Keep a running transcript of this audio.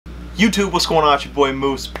YouTube, what's going on? It's your boy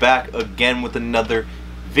Moose back again with another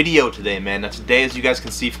video today, man. Now today, as you guys can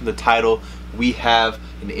see from the title, we have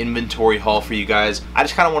an inventory haul for you guys. I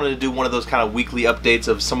just kind of wanted to do one of those kind of weekly updates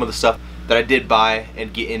of some of the stuff that I did buy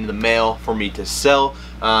and get in the mail for me to sell.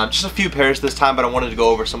 Just a few pairs this time, but I wanted to go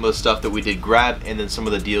over some of the stuff that we did grab and then some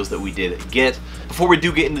of the deals that we did get. Before we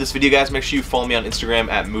do get into this video, guys, make sure you follow me on Instagram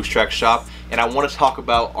at MooseTrackShop. And I want to talk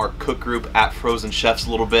about our cook group at Frozen Chefs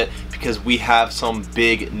a little bit because we have some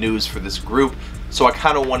big news for this group. So I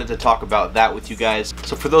kind of wanted to talk about that with you guys.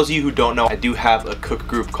 So for those of you who don't know, I do have a cook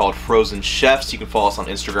group called Frozen Chefs. You can follow us on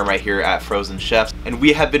Instagram right here at Frozen Chefs. And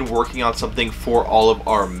we have been working on something for all of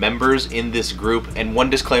our members in this group. And one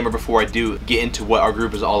disclaimer before I do get into what our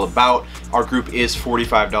group is all about. Our group is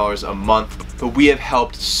 $45 a month. But we have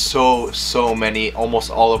helped so many,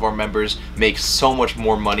 almost all of our members make so much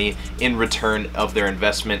more money in return of their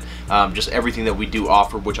investment. Just everything that we do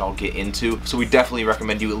offer, which I'll get into. So we definitely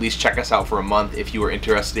recommend you at least check us out for a month if you are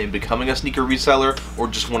interested in becoming a sneaker reseller or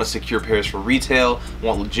just want to secure pairs for retail,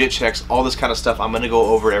 want legit checks, all this kind of stuff. I'm going to go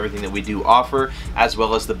over everything that we do offer, as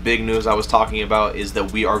well as the big news I was talking about is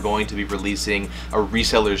that we are going to be releasing a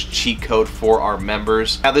reseller's cheat code for our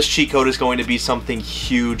members. Now this cheat code is going to be something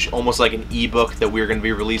huge, almost like an ebook that we're going to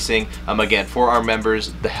be releasing again for our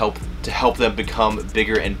members to help them become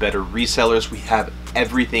bigger and better resellers. We have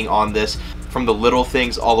everything on this, from the little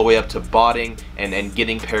things all the way up to botting and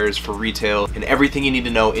getting pairs for retail and everything you need to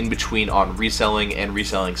know in between on reselling and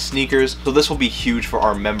reselling sneakers. So this will be huge for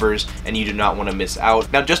our members and you do not want to miss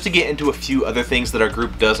out. Now just to get into a few other things that our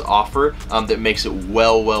group does offer that makes it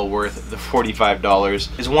well worth the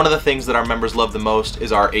 $45 is one of the things that our members love the most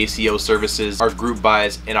is our ACO services, our group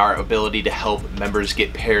buys, and our ability to help members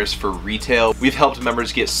get pairs for retail. We've helped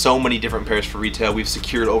members get so many different pairs for retail. We've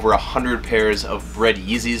secured over 100 pairs of Bread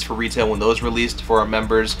Yeezys for retail when those released for our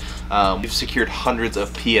members. We've secured hundreds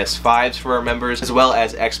of PS5s for our members, as well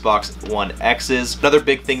as Xbox One X's. Another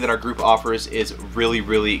big thing that our group offers is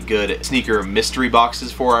really good sneaker mystery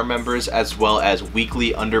boxes for our members, as well as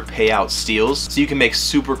weekly under payout steals, so you can make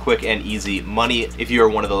super quick and easy money if you are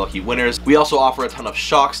one of the lucky winners. We also offer a ton of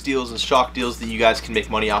shock steals and shock deals that you guys can make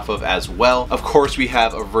money off of as well. Of course, we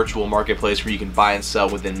have a virtual marketplace where you can buy and sell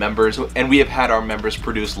within members, and we have had our members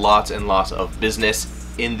produce lots and lots of business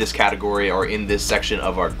in this category or in this section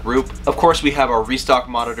of our group. Of course, we have our restock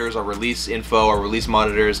monitors, our release info, our release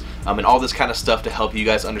monitors, and all this kind of stuff to help you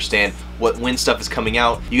guys understand when stuff is coming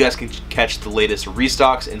out. You guys can catch the latest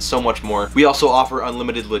restocks and so much more. We also offer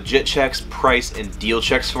unlimited legit checks, price, and deal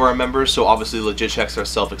checks for our members. So obviously legit checks are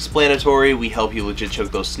self-explanatory. We help you legit check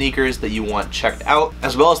those sneakers that you want checked out,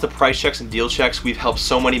 as well as the price checks and deal checks. We've helped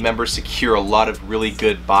so many members secure a lot of really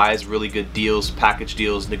good buys, really good deals, package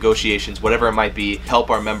deals, negotiations, whatever it might be.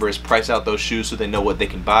 Help our members price out those shoes so they know what they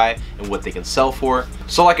can buy and what they can sell for.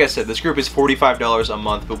 So like I said, this group is $45 a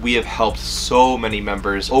month, but we have helped so many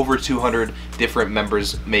members. Over 200 different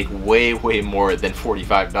members make way more than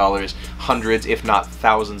 $45, hundreds if not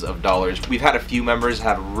thousands of dollars. We've had a few members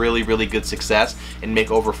have really good success and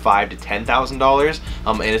make over $5,000 to $10,000,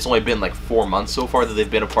 and it's only been like 4 months so far that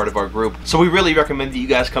they've been a part of our group. So we really recommend that you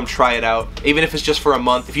guys come try it out, even if it's just for a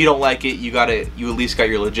month. If you don't like it, you at least got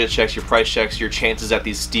your legit checks, your price checks, your chances at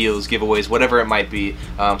these steals, giveaways, whatever it might be.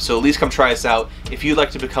 So at least come try us out. If you'd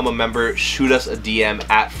like to become a member, shoot us a DM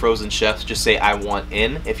at Frozen Chefs. Just say I want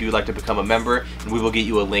in if you'd like to become a member, and we will get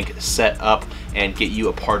you a link set up and get you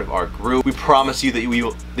a part of our group. We promise you that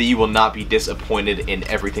you will not be disappointed in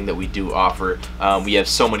everything that we do offer. We have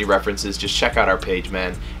so many references. Just check out our page,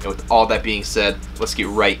 man. And with all that being said, let's get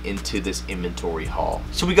right into this inventory haul.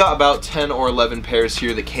 So we got about 10 or 11 pairs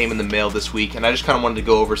here that came in the mail this week, and I just kind of wanted to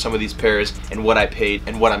go over some of these pairs and what I paid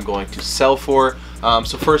and what I'm going to sell for.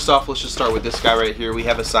 So first off, let's just start with this guy right here. We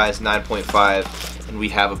have a size 9.5, and we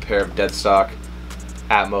have a pair of dead stock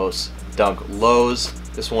Atmos Dunk Lows.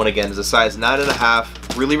 This one again is a size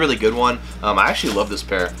 9.5, really good one. I actually love this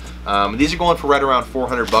pair. These are going for right around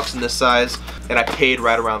 400 bucks in this size, and I paid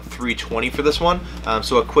right around 320 for this one.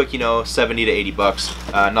 So a quick, 70 to 80 bucks.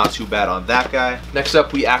 Not too bad on that guy. Next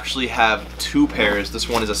up, we actually have two pairs. This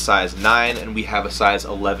one is a size 9, and we have a size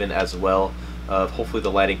 11 as well. Hopefully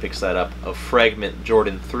the lighting picks that up, of Fragment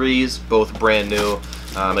Jordan 3s, both brand new.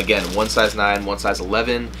 Again, one size 9, one size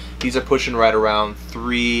 11. These are pushing right around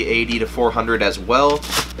 380 to 400 as well,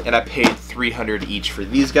 and I paid 300 each for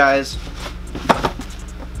these guys.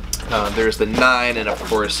 There's the 9, and of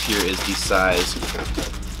course here is the size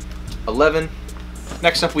 11.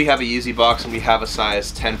 Next up we have a Yeezy box, and we have a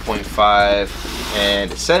size 10.5,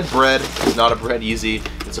 and it said bread. It's not a bread Yeezy.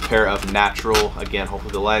 It's a pair of natural, again,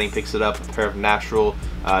 hopefully the lighting picks it up, a pair of natural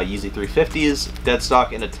Yeezy 350s, dead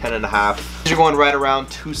stock in a 10.5. These are going right around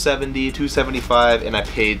 270, 275, and I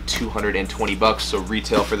paid 220 bucks, so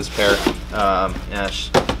retail for this pair.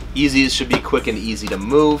 Yeezys should be quick and easy to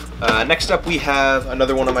move. Next up we have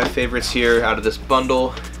another one of my favorites here out of this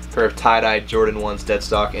bundle, a pair of tie-dye Jordan 1s dead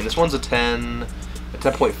stock, and this one's a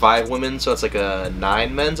 10.5 women's, so it's like a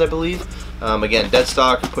 9 men's, I believe. Again, dead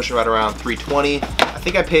stock, pushing right around 320. I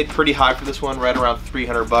think I paid pretty high for this one, right around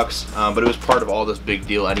 300 bucks, but it was part of all this big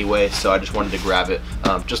deal anyway, so I just wanted to grab it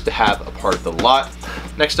just to have a part of the lot.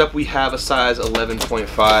 Next up we have a size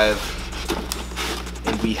 11.5,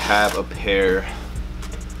 and we have a pair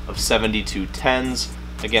of 72 10s.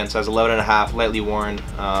 Again, size 11.5, lightly worn.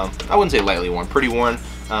 I wouldn't say lightly worn, pretty worn,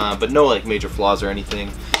 but no like major flaws or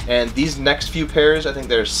anything. And these next few pairs, I think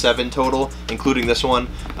there's 7 total, including this one,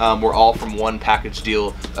 were all from one package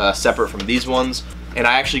deal, separate from these ones. And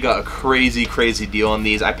I actually got a crazy deal on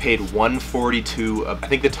these. I paid $142. I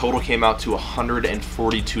think the total came out to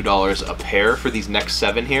 $142 a pair for these next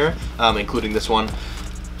 7 here, including this one.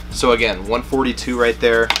 So again, $142 right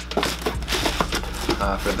there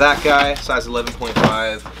for that guy, size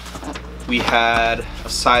 11.5. We had a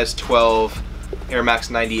size 12 Air Max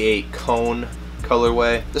 98 cone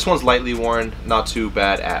colorway. This one's lightly worn, not too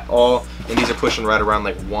bad at all, and these are pushing right around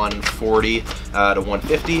like 140 to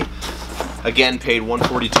 150. Again, paid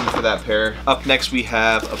 $142 for that pair. Up next we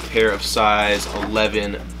have a pair of size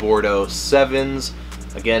 11 Bordeaux 7s.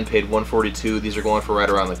 Again, paid $142. These are going for right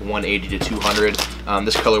around like 180 to 200.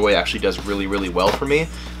 This colorway actually does really well for me.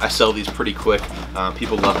 I sell these pretty quick.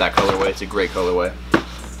 People love that colorway. It's a great colorway.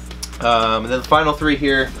 And then the final 3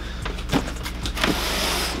 here,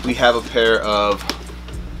 we have a pair of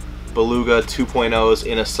Beluga 2.0s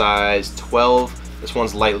in a size 12. This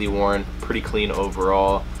one's lightly worn, pretty clean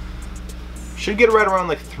overall. Should get right around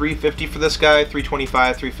like 350 for this guy,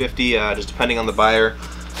 325, 350, just depending on the buyer.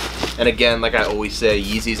 And again, like I always say,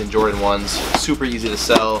 Yeezys and Jordan 1s, super easy to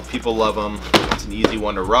sell. People love them. It's an easy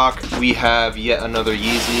one to rock. We have yet another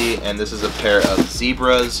Yeezy, and this is a pair of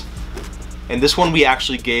Zebras. And this one we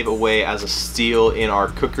actually gave away as a steal in our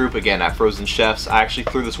cook group, again at Frozen Chefs. I actually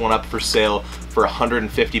threw this one up for sale for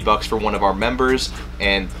 150 bucks for one of our members,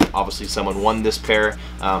 and obviously someone won this pair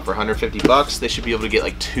for 150 bucks. They should be able to get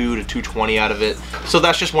like 2 to 220 out of it. So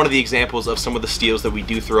that's just one of the examples of some of the steals that we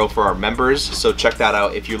do throw for our members. So check that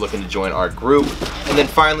out if you're looking to join our group. And then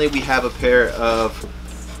finally we have a pair of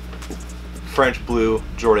French Blue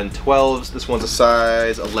Jordan 12s. This one's a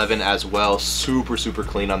size 11 as well. Super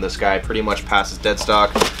clean on this guy. Pretty much passes dead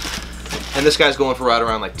stock. And this guy's going for right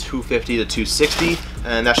around like 250 to 260,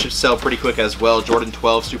 and that should sell pretty quick as well. Jordan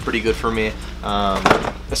 12s do pretty good for me,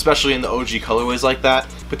 especially in the OG colorways like that.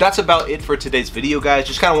 But that's about it for today's video, guys.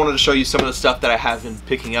 Just kind of wanted to show you some of the stuff that I have been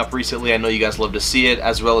picking up recently. I know you guys love to see it,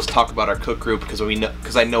 as well as talk about our cook group,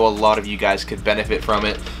 because I know a lot of you guys could benefit from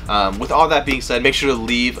it. With all that being said, make sure to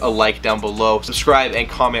leave a like down below, subscribe, and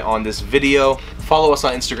comment on this video. Follow us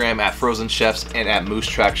on Instagram at Frozen Chefs and at Moose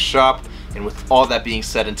Track Shop. And with all that being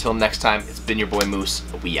said, until next time, it's been your boy Moose.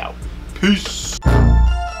 We out. Peace.